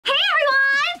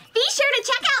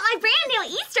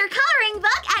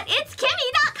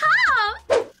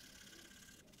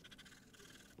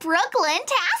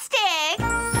Brooklyn-tastic!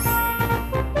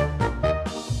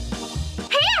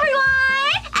 Hey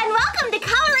everyone! And welcome to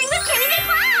Coloring with Kimmi the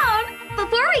Clown!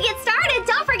 Before we get started,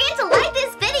 don't forget to like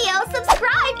this video,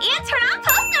 subscribe, and turn on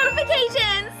post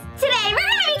notifications! Today we're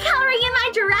going to be coloring in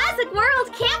my Jurassic World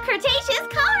Camp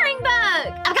Cretaceous coloring book!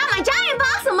 I've got my giant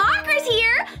box of markers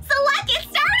here, so let's get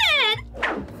started!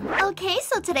 Okay,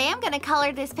 so today I'm going to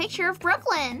color this picture of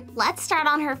Brooklyn. Let's start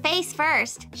on her face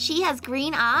first. She has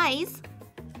green eyes.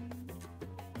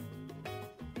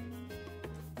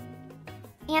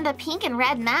 And a pink and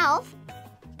red mouth.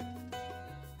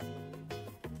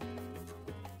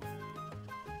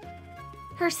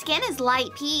 Her skin is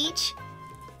light peach.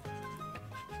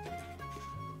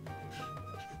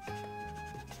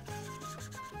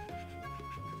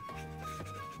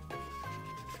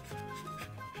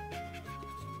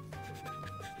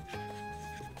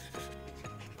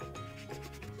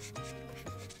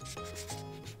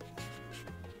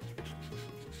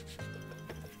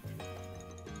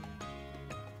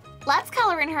 Let's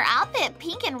color in her outfit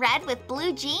pink and red with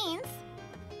blue jeans.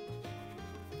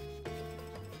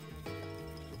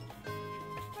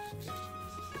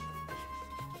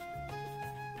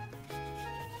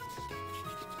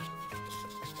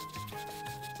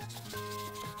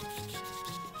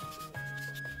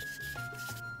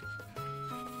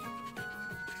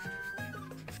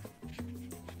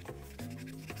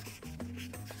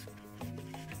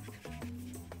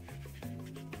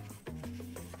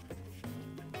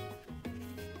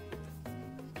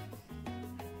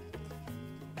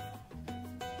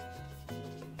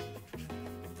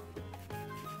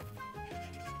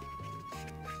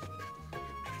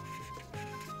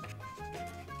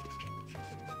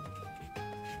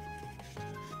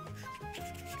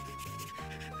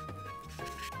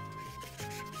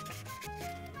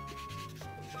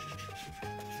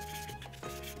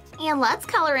 And let's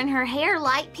color in her hair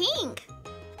light pink.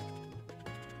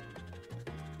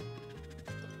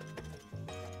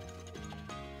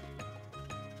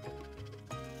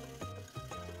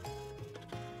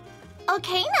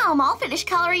 Okay, now I'm all finished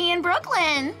coloring in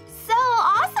Brooklyn. So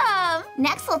awesome!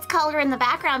 Next, let's color in the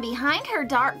background behind her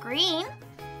dark green.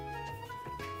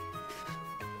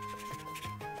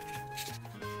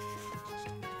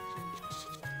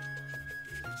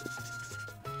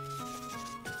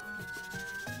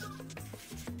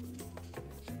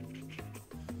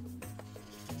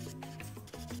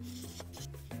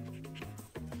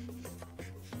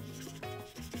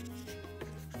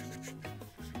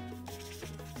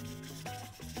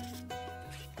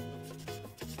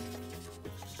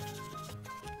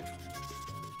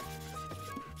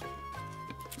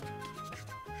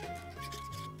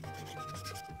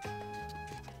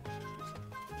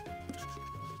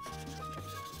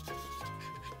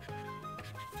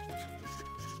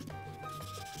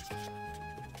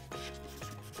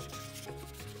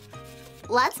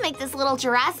 Let's make this little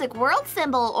Jurassic World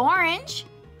symbol orange.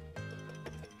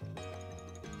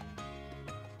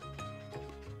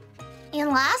 And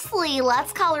lastly,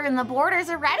 let's color in the borders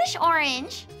a reddish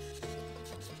orange.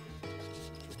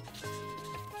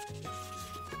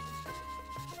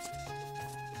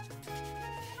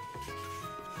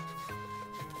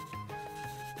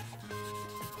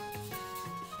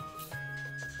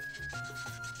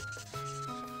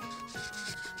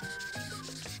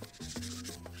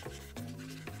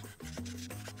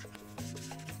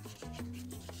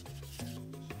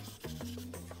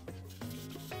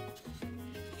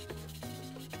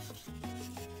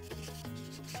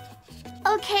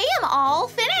 Okay, I'm all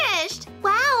finished!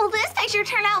 Wow, this picture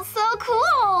turned out so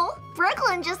cool!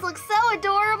 Brooklyn just looks so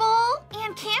adorable!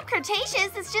 And Camp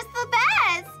Cretaceous is just the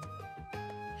best!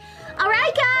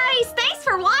 Alright guys, thanks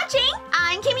for watching!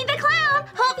 I'm Kimmi the Clown!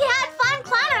 Hope you had fun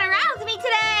clowning around with me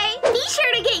today! Be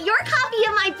sure to get your copy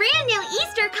of my brand new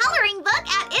Easter coloring book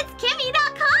at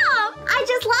itskimmi.com! I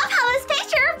just love how this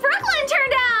picture of Brooklyn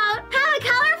turned out! Have a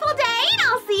colorful day and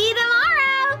I'll see you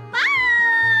tomorrow! Bye!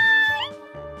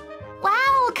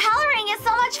 Wow, coloring is so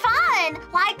much fun!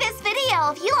 Like this video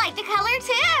if you like to color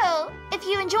too! If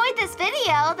you enjoyed this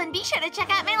video, then be sure to check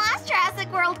out my last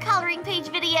Jurassic World coloring page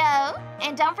video!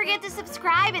 And don't forget to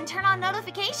subscribe and turn on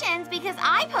notifications because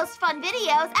I post fun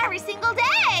videos every single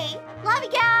day! Love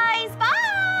you guys!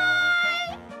 Bye!